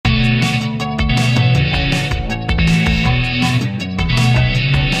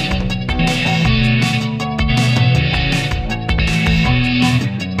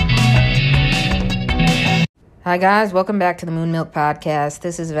Hi guys, welcome back to the Moon Milk Podcast.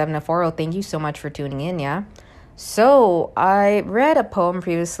 This is Vevna Foro. Thank you so much for tuning in, yeah? So, I read a poem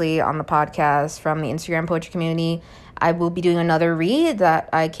previously on the podcast from the Instagram poetry community. I will be doing another read that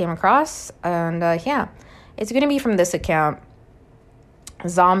I came across, and it's going to be from this account,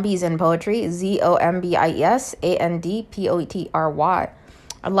 Zombies in Poetry, ZOMBIESANDPOETRY.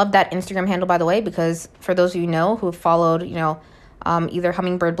 I love that Instagram handle, by the way, because for those of you who have followed, either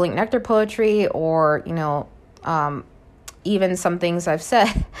Hummingbird Blink Nectar Poetry or, even some things I've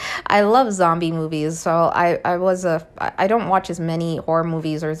said. I love zombie movies, so I don't watch as many horror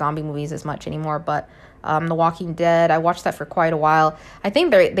movies or zombie movies as much anymore, but The Walking Dead, I watched that for quite a while. I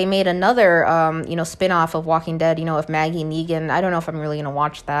think they made another, spin-off of Walking Dead, of Maggie and Negan. I don't know if I'm really going to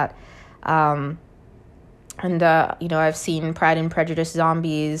watch that. I've seen Pride and Prejudice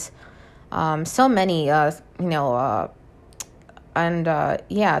zombies, so many,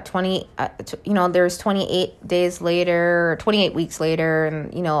 there's 28 days later, 28 weeks later,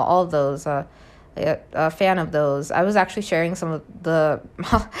 and, all of those, a fan of those. I was actually sharing some of the,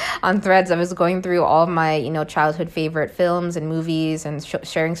 on Threads, I was going through all of my, childhood favorite films and movies and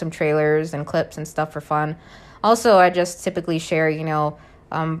sharing some trailers and clips and stuff for fun. Also, I just typically share,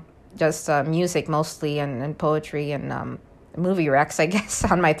 music mostly and poetry and movie recs, I guess,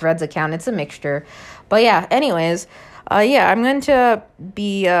 on my Threads account. It's a mixture. But yeah, anyways, I'm going to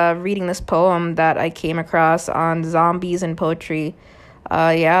be reading this poem that I came across on Zombies in Poetry.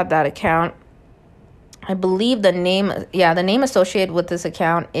 That account. I believe the name associated with this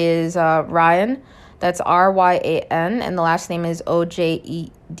account is Ryan. That's Ryan, and the last name is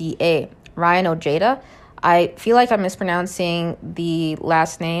Ojeda. Ryan Ojeda. I feel like I'm mispronouncing the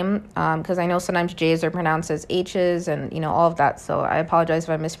last name because I know sometimes J's are pronounced as H's and, all of that. So I apologize if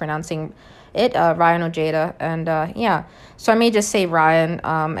I'm mispronouncing it, Ryan Ojeda. And so I may just say Ryan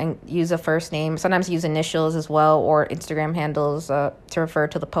and use a first name. Sometimes use initials as well or Instagram handles to refer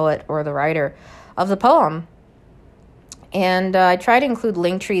to the poet or the writer of the poem. And I try to include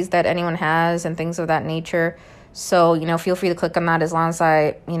link trees that anyone has and things of that nature. So, feel free to click on that as long as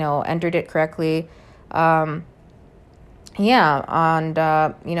I, entered it correctly. A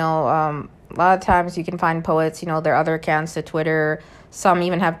lot of times you can find poets, their other accounts to Twitter. Some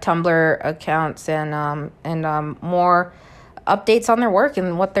even have Tumblr accounts and more updates on their work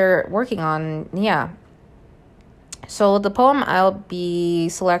and what they're working on. Yeah. So the poem I'll be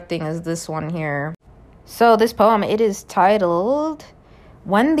selecting is this one here. So this poem, it is titled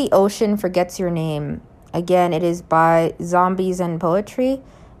When the Ocean Forgets Your Name. Again, it is by Zombies and Poetry,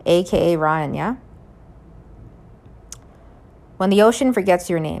 aka Ryan, yeah? When the ocean forgets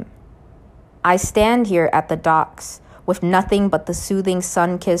your name. I stand here at the docks with nothing but the soothing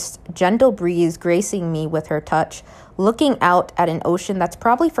sun-kissed, gentle breeze gracing me with her touch, looking out at an ocean that's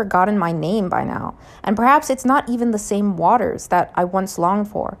probably forgotten my name by now. And perhaps it's not even the same waters that I once longed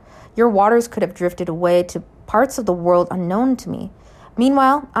for. Your waters could have drifted away to parts of the world unknown to me.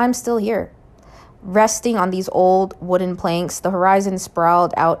 Meanwhile, I'm still here. Resting on these old wooden planks, the horizon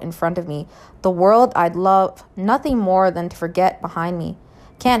sprawled out in front of me. The world I'd love nothing more than to forget behind me.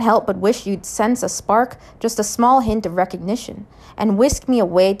 Can't help but wish you'd sense a spark, just a small hint of recognition, and whisk me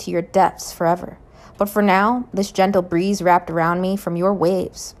away to your depths forever. But for now, this gentle breeze wrapped around me from your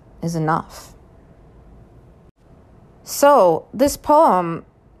waves is enough. So, this poem,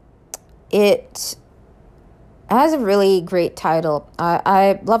 it has a really great title.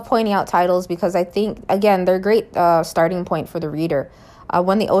 I love pointing out titles because I think, again, they're a great starting point for the reader.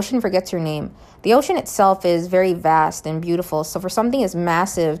 When the ocean forgets your name. The ocean itself is very vast and beautiful. So for something as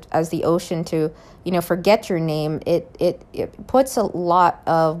massive as the ocean to, forget your name, it puts a lot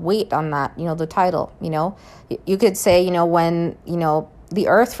of weight on that, the title, You could say, when, the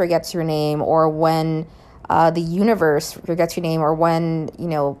earth forgets your name, or when the universe forgets your name, or when,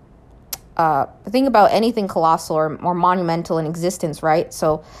 think about anything colossal or more monumental in existence, right?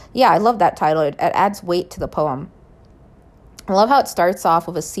 So, yeah, I love that title. It adds weight to the poem. I love how it starts off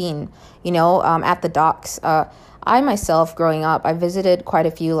with a scene, at the docks. I myself, growing up, I visited quite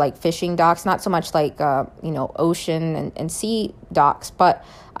a few, fishing docks, not so much ocean and sea docks, but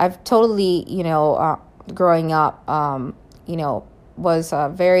I've totally, growing up, was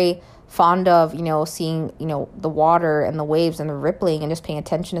very fond of, seeing, the water and the waves and the rippling and just paying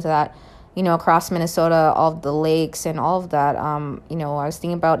attention to that. Across Minnesota, all of the lakes and all of that. I was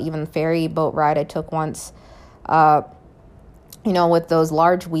thinking about even the ferry boat ride I took once, with those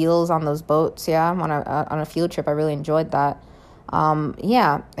large wheels on those boats. Yeah, on a field trip, I really enjoyed that.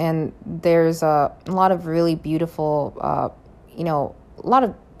 And there's a lot of really beautiful, a lot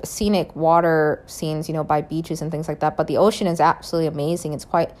of scenic water scenes, by beaches and things like that. But the ocean is absolutely amazing. It's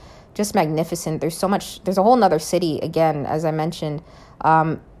quite just magnificent. There's a whole nother city, again, as I mentioned,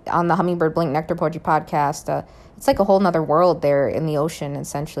 on the Hummingbird Blink Nectar Poetry podcast. It's like a whole nother world there in the ocean,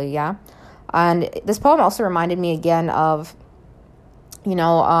 essentially, yeah. And this poem also reminded me again of,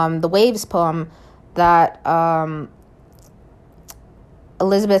 the Waves poem that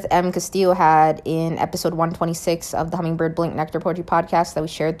Elizabeth M. Castillo had in episode 126 of the Hummingbird Blink Nectar Poetry podcast that we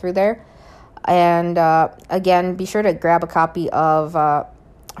shared through there. And again, be sure to grab a copy of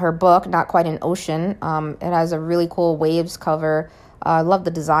her book, Not Quite an Ocean. It has a really cool waves cover. I love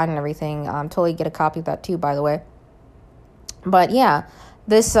the design and everything. Totally get a copy of that too, by the way. But yeah,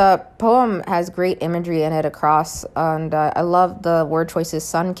 this poem has great imagery in it across, and I love the word choices.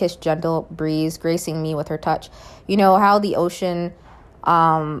 Sun-kissed gentle breeze gracing me with her touch. How the ocean,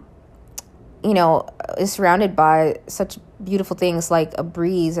 is surrounded by such beautiful things like a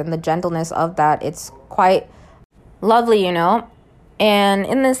breeze and the gentleness of that. It's quite lovely, And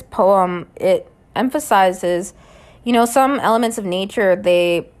in this poem, it emphasizes, some elements of nature,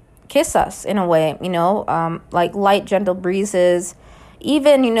 they kiss us in a way, like light, gentle breezes.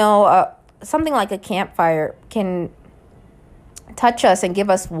 Even, something like a campfire can touch us and give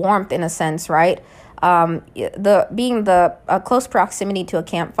us warmth in a sense, right? The close proximity to a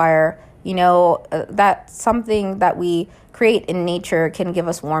campfire, that's something that we create in nature can give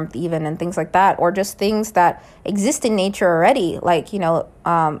us warmth even, and things like that, or just things that exist in nature already, like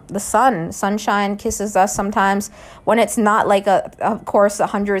the sunshine kisses us sometimes when it's not like of course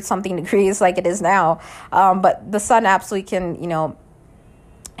 100 something degrees like it is now, but the sun absolutely can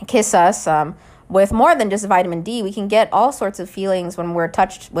kiss us with more than just vitamin D. We can get all sorts of feelings when we're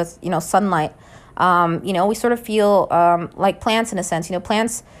touched with sunlight. We sort of feel like plants in a sense.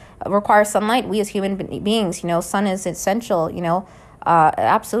 Plants require sunlight. We as human beings, sun is essential,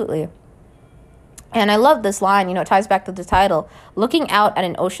 absolutely. And I love this line, it ties back to the title. Looking out at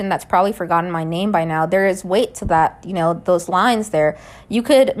an ocean that's probably forgotten my name by now. There is weight to that, those lines there. You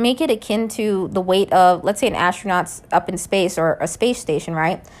could make it akin to the weight of, let's say, an astronaut's up in space or a space station,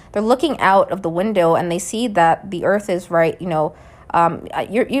 right? They're looking out of the window and they see that the Earth is right,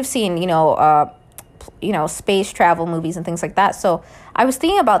 you've seen, space travel movies and things like that. So I was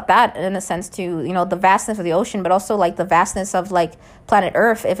thinking about that in a sense too, the vastness of the ocean, but also like the vastness of like planet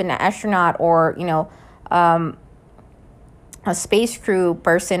Earth. If an astronaut or, a space crew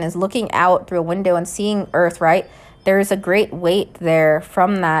person is looking out through a window and seeing Earth, right? There is a great weight there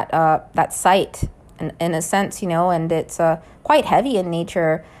from that sight in a sense, and it's quite heavy in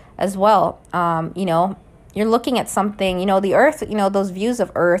nature as well. You're looking at something, the Earth, those views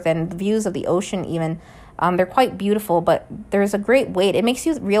of Earth and the views of the ocean even, they're quite beautiful, but there's a great weight. It makes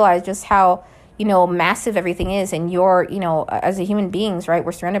you realize just how, massive everything is. And you're, as a human beings, right,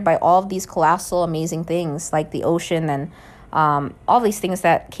 we're surrounded by all of these colossal, amazing things like the ocean and all these things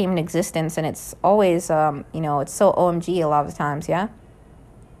that came in existence. And it's always, it's so OMG a lot of the times, yeah?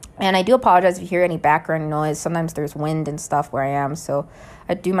 And I do apologize if you hear any background noise. Sometimes there's wind and stuff where I am, so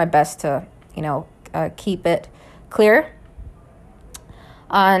I do my best to, keep it clear.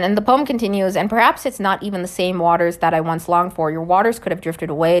 And the poem continues, and perhaps it's not even the same waters that I once longed for. Your waters could have drifted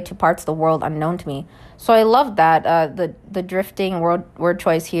away to parts of the world unknown to me. So I love that, the drifting word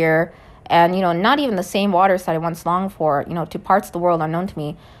choice here. And, not even the same waters that I once longed for, to parts of the world unknown to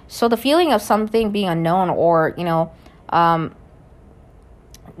me. So the feeling of something being unknown or,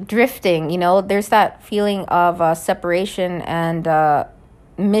 drifting, there's that feeling of separation and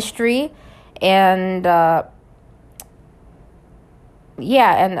mystery and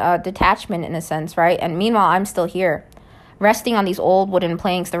detachment in a sense, right? And meanwhile, I'm still here, resting on these old wooden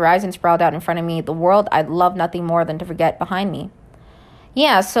planks, the horizon sprawled out in front of me, the world I'd love nothing more than to forget behind me.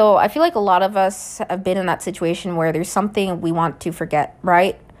 Yeah, so I feel like a lot of us have been in that situation where there's something we want to forget,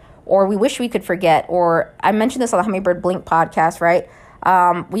 right? Or we wish we could forget, or I mentioned this on the Hummingbird Blink podcast, right?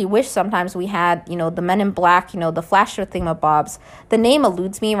 We wish sometimes we had, the Men in Black, the flash of thingamabobs. The name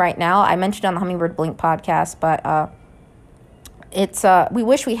eludes me right now. I mentioned it on the Hummingbird Blink podcast, but it's we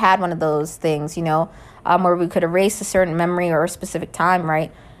wish we had one of those things, where we could erase a certain memory or a specific time,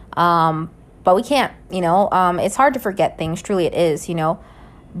 right? But we can't, it's hard to forget things. Truly it is,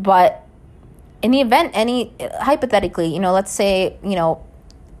 but in the event hypothetically, let's say,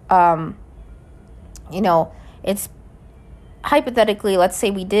 it's hypothetically, let's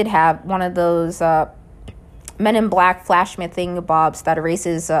say we did have one of those Men in Black flash thingamabobs that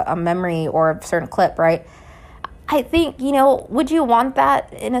erases a memory or a certain clip, right? I think, would you want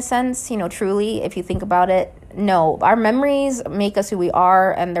that in a sense, truly, if you think about it? No, our memories make us who we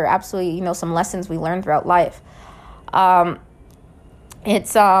are, and they're absolutely, some lessons we learn throughout life.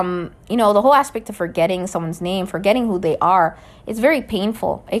 It's the whole aspect of forgetting someone's name, forgetting who they are, it's very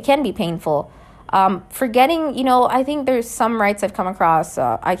painful. It can be painful. Forgetting, I think there's some rights I've come across,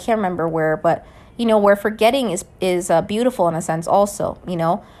 I can't remember where, but where forgetting is beautiful in a sense also,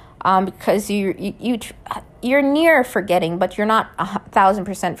 because you're near forgetting, but you're not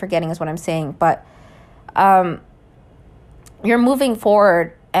 1,000% forgetting is what I'm saying. But you're moving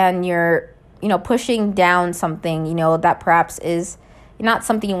forward, and you're pushing down something that perhaps is not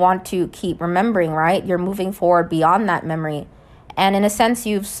something you want to keep remembering, right? You're moving forward beyond that memory, and in a sense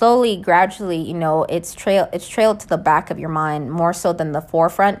you've slowly, gradually, it's trailed to the back of your mind more so than the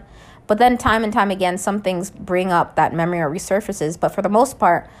forefront. But then time and time again, some things bring up that memory or resurfaces, but for the most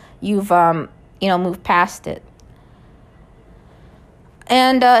part you've moved past it.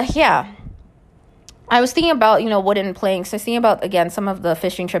 And yeah, I was thinking about, wooden planks. I was thinking about, again, some of the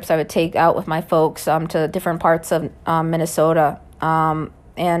fishing trips I would take out with my folks to different parts of Minnesota.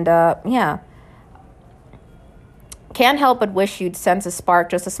 Yeah. Can't help but wish you'd sense a spark,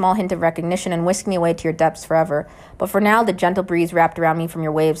 just a small hint of recognition, and whisk me away to your depths forever. But for now, the gentle breeze wrapped around me from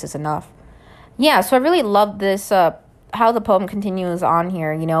your waves is enough. Yeah, so I really love this, how the poem continues on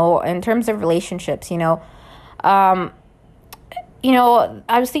here, in terms of relationships, I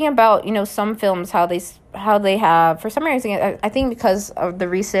was thinking about, some films, how they have, for some reason, I think because of the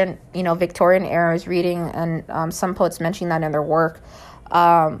recent, Victorian era I was reading, and some poets mention that in their work,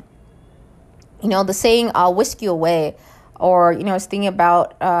 the saying, I'll whisk you away, or, I was thinking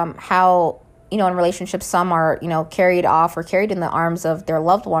about how, in relationships, some are, carried off or carried in the arms of their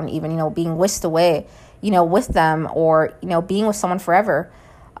loved one, even, being whisked away, with them, or, being with someone forever.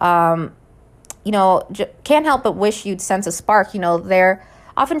 Can't help but wish you'd sense a spark. There,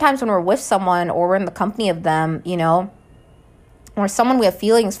 oftentimes when we're with someone or we're in the company of them, or someone we have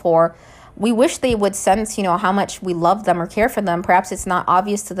feelings for, we wish they would sense, how much we love them or care for them. Perhaps it's not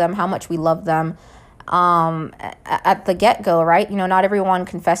obvious to them how much we love them at the get-go, right? Not everyone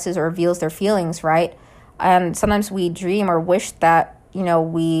confesses or reveals their feelings, right? And sometimes we dream or wish that,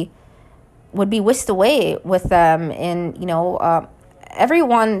 we would be whisked away with them in,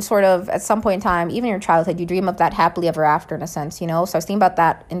 everyone sort of at some point in time, even in your childhood, you dream of that happily ever after in a sense, So I was thinking about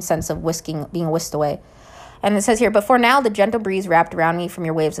that in sense of being whisked away. And it says here, but for now, the gentle breeze wrapped around me from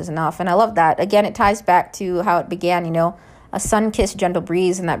your waves is enough. And I love that. Again, it ties back to how it began, a sun-kissed gentle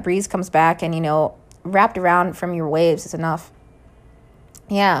breeze, and that breeze comes back and, wrapped around from your waves is enough.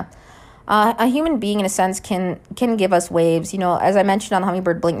 Yeah. A human being, in a sense, can give us waves. As I mentioned on the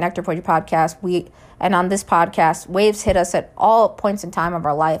Hummingbird Blink Nectar Poetry podcast, and on this podcast, waves hit us at all points in time of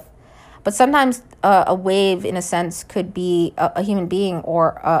our life. But sometimes a wave, in a sense, could be a human being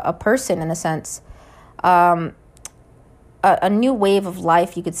or a person, in a sense. A new wave of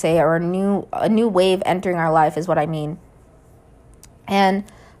life, you could say, or a new wave entering our life is what I mean. And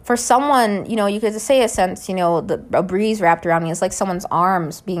for someone, you could say a sense, a breeze wrapped around me is like someone's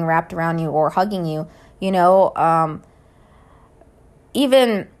arms being wrapped around you or hugging you,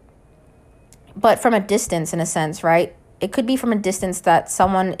 even, but from a distance, in a sense, right? It could be from a distance that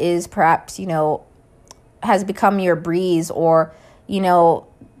someone is perhaps, has become your breeze, or,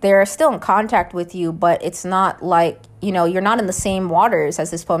 they're still in contact with you, but it's not like, you're not in the same waters,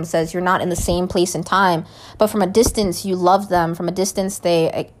 as this poem says. You're not in the same place and time, but from a distance, you love them. From a distance,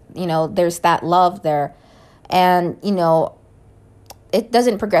 they, there's that love there. And, it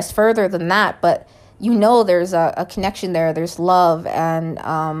doesn't progress further than that, but, there's a connection there. There's love, and,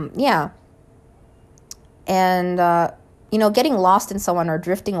 yeah. And, getting lost in someone or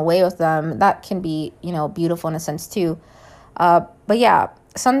drifting away with them, that can be, beautiful in a sense too. But yeah,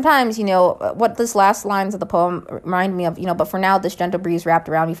 sometimes, what this last lines of the poem remind me of, but for now, this gentle breeze wrapped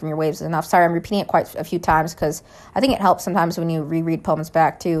around me from your waves is enough. Sorry, I'm repeating it quite a few times because I think it helps sometimes when you reread poems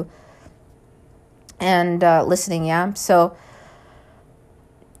back too. And listening, yeah. So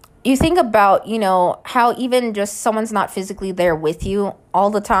you think about, how even just someone's not physically there with you all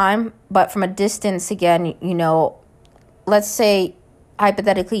the time, but from a distance, again, let's say,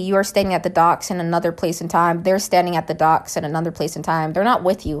 hypothetically, you are standing at the docks in another place in time. They're standing at the docks in another place in time. They're not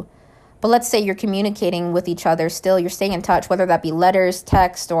with you. But let's say you're communicating with each other still. You're staying in touch, whether that be letters,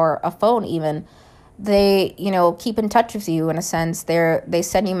 text, or a phone even. They, keep in touch with you in a sense. They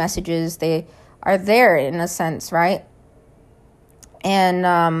send you messages. They are there in a sense, right? And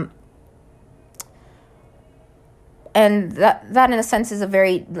that in a sense is a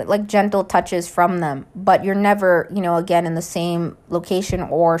very like gentle touches from them, but you're never, again, in the same location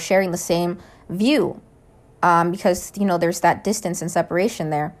or sharing the same view, because, there's that distance and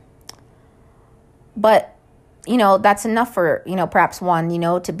separation there. But, that's enough for, perhaps one,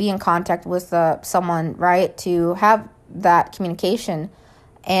 to be in contact with someone, right? To have that communication.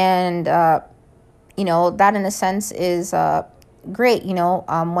 And, that in a sense is great,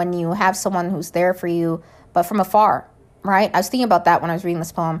 when you have someone who's there for you, but from afar, right? I was thinking about that when I was reading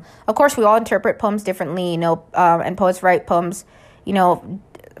this poem. Of course, we all interpret poems differently, and poets write poems,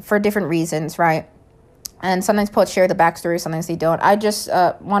 for different reasons, right? And sometimes poets share the backstory, sometimes they don't. I just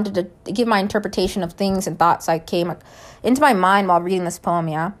wanted to give my interpretation of things and thoughts I came into my mind while reading this poem,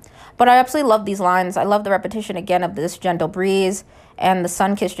 yeah? But I absolutely love these lines. I love the repetition, again, of this gentle breeze and the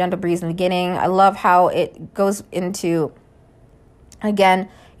sun-kissed gentle breeze in the beginning. I love how it goes into, again,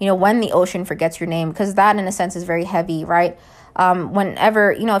 when the ocean forgets your name, because that, in a sense, is very heavy, right?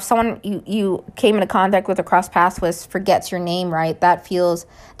 Whenever, if someone you came into contact with or crossed paths with forgets your name, right, that is,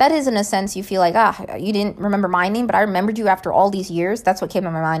 in a sense, you feel like, you didn't remember my name, but I remembered you after all these years. That's what came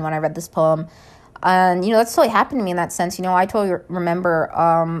to my mind when I read this poem. And, that's totally happened to me in that sense. I totally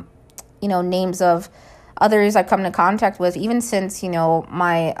remember, names of others I've come into contact with, even since,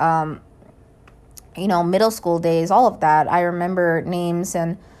 my, middle school days, all of that. I remember names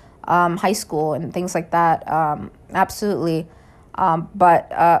and high school and things like that. Absolutely.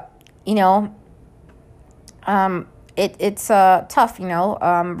 It's tough,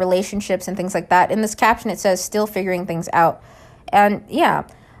 relationships and things like that. In this caption, it says, still figuring things out. And yeah,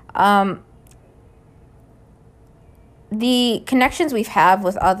 the connections we've had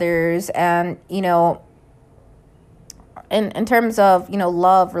with others and, in terms of,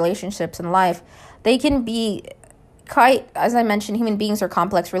 love, relationships, and life, they can be quite, as I mentioned, human beings are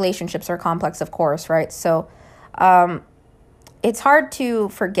complex, relationships are complex, of course, right? So it's hard to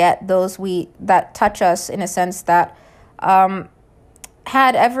forget those that touch us in a sense that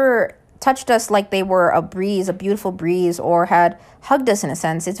had ever touched us like they were a breeze, a beautiful breeze, or had hugged us in a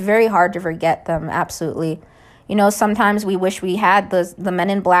sense. It's very hard to forget them, absolutely. Sometimes we wish we had the Men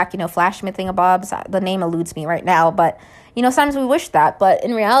in Black, Flash me thingamabobs. The name eludes me right now, but sometimes we wish that. But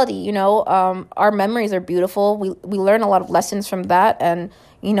in reality, our memories are beautiful. We learn a lot of lessons from that, and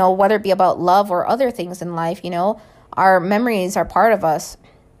whether it be about love or other things in life, our memories are part of us.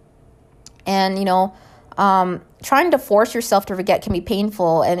 And trying to force yourself to forget can be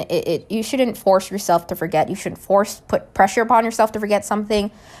painful, and you shouldn't force yourself to forget. You shouldn't put pressure upon yourself to forget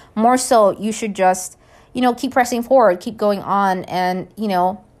something. More so, you should just keep pressing forward, keep going on, and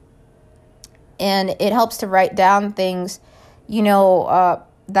and it helps to write down things,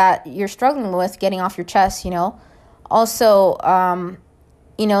 that you're struggling with, getting off your chest, Also,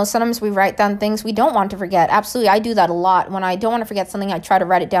 sometimes we write down things we don't want to forget. Absolutely, I do that a lot. When I don't want to forget something, I try to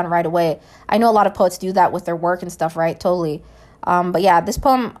write it down right away. I know a lot of poets do that with their work and stuff, right? Totally. But yeah, this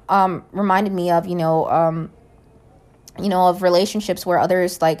poem reminded me of, of relationships where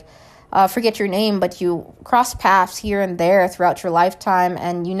others, forget your name, but you cross paths here and there throughout your lifetime,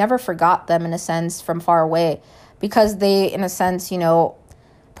 and you never forgot them, in a sense, from far away, because they, in a sense,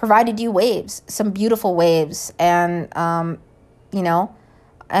 provided you waves, some beautiful waves, and,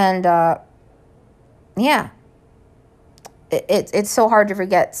 yeah, it's so hard to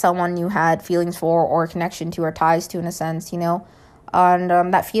forget someone you had feelings for or connection to or ties to, in a sense, and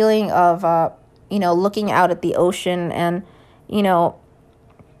that feeling of, looking out at the ocean and,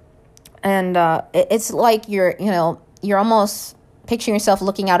 and it's like you're almost picturing yourself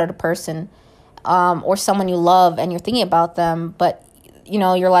looking out at a person or someone you love, and you're thinking about them, but,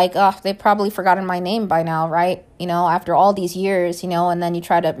 you're like, oh, they've probably forgotten my name by now, right? After all these years, and then you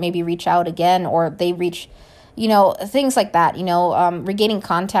try to maybe reach out again, or they reach, things like that, regaining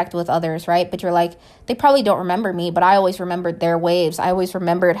contact with others, right? But you're like, they probably don't remember me, but I always remembered their waves. I always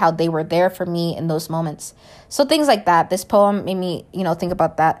remembered how they were there for me in those moments. So things like that. This poem made me, think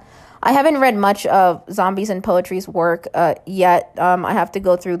about that. I haven't read much of Zombies in Poetry's work yet. I have to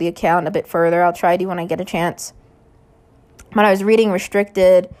go through the account a bit further. I'll try to when I get a chance. But I was reading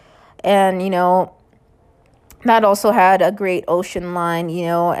Restricted, and, that also had a great ocean line,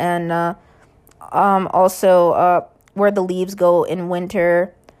 and also Where the Leaves Go in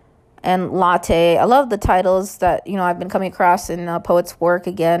Winter and Latte. I love the titles that, I've been coming across in poets' work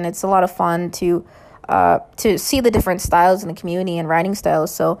again. It's a lot of fun to see the different styles in the community and writing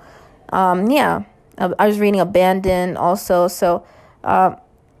styles. So, yeah, I was reading Abandon also. So,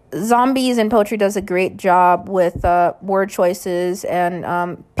 Zombies in Poetry does a great job with word choices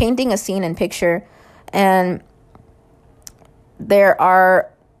and painting a scene and picture. And there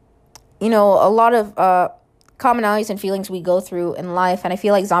are, a lot of commonalities and feelings we go through in life. And I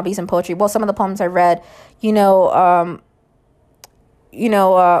feel like Zombies in Poetry, well, some of the poems I read, about,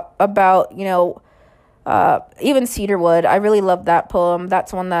 even Cedarwood. I really love that poem.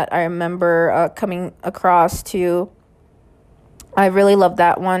 That's one that I remember coming across too. I really love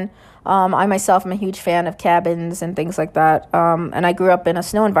that one. I myself am a huge fan of cabins and things like that. And I grew up in a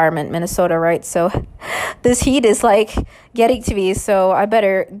snow environment, Minnesota, right? So this heat is like getting to me, so I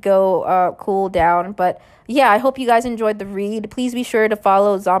better go cool down. But yeah, I hope you guys enjoyed the read. Please be sure to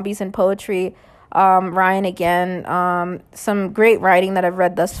follow Zombies and Poetry. Ryan again. Some great writing that I've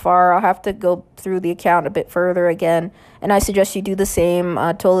read thus far. I'll have to go through the account a bit further again, and I suggest you do the same.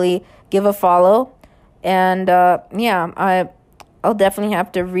 Totally give a follow. And yeah, I'll definitely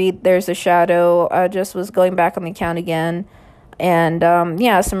have to read There's a Shadow. I just was going back on the account again. And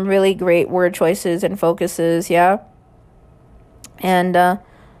yeah, some really great word choices and focuses, yeah. And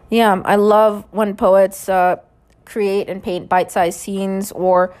yeah, I love when poets create and paint bite-sized scenes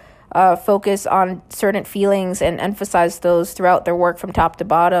or focus on certain feelings and emphasize those throughout their work from top to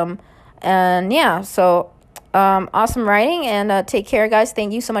bottom. And yeah, so awesome writing, and take care, guys.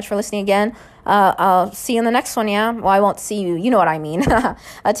 Thank you so much for listening again. I'll see you in the next one, yeah? Well, I won't see you. You know what I mean.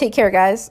 Take care, guys.